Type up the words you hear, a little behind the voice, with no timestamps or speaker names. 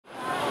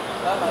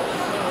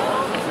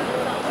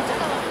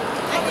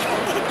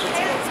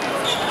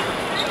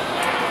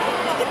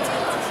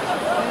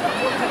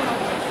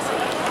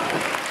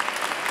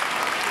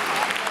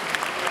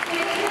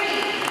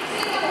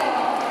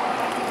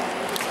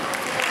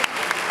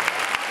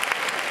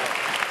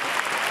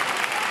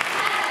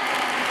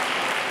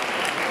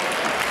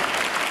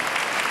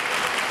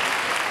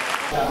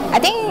I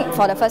think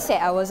for the first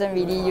set, I wasn't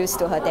really used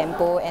to her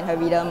tempo and her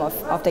rhythm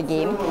of the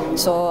game,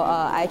 so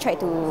I tried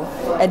to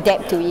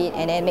adapt to it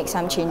and then make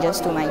some changes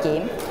to my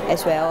game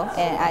as well.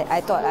 And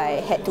I thought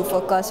I had to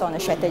focus on the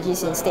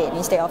strategies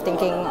instead of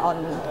thinking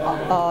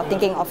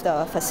of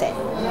the first set.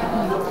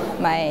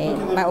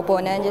 My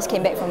opponent just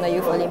came back from the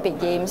Youth Olympic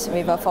Games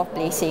with a 4th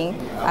placing.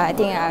 I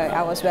think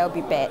I was well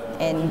prepared,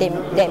 and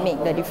that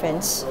made the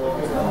difference.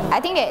 I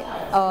think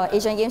that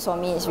Asian Games for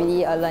me is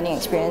really a learning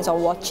experience of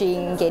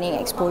watching, gaining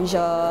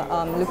exposure,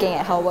 looking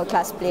at how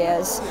world-class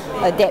players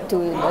adapt to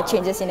the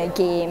changes in the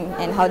game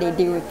and how they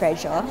deal with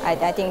pressure. I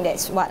think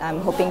that's what I'm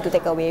hoping to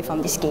take away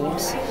from these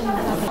games.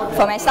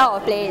 For my style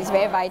of play, it's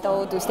very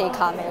vital to stay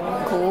calm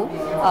and cool.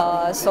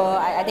 So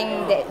I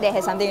think that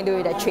has something to do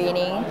with the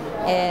training,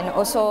 and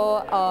also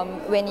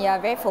when you are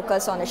very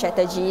focused on the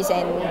strategies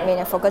and when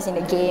you're focused in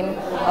the game,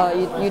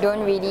 you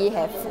don't really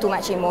have too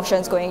much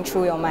emotions going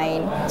through your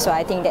mind. So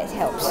I think that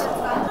helps.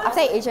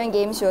 After Asian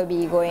Games, we'll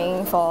be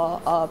going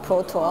for a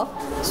pro tour.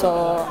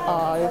 So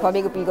we'll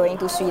probably be going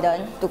to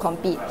Sweden to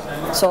compete.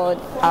 So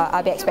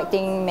I'll be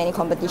expecting many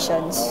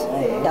competitions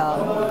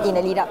in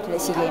the lead up to the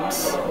SEA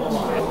Games.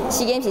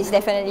 SEA Games is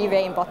definitely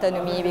very important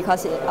to me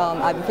because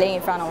I'll be playing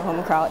in front of a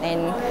home crowd,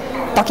 and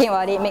talking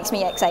about it makes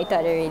me excited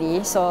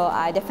already. So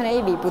I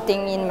definitely be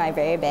putting in my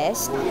very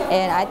best,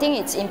 and I think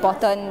it's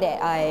important that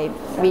I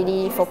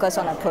really focus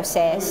on the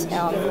process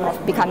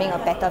of becoming a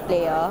better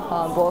player,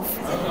 both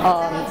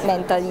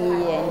mentally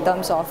and in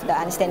terms of the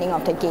understanding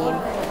of the game.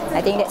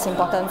 I think that's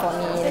important for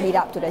me in the lead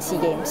up to the SEA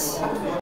Games.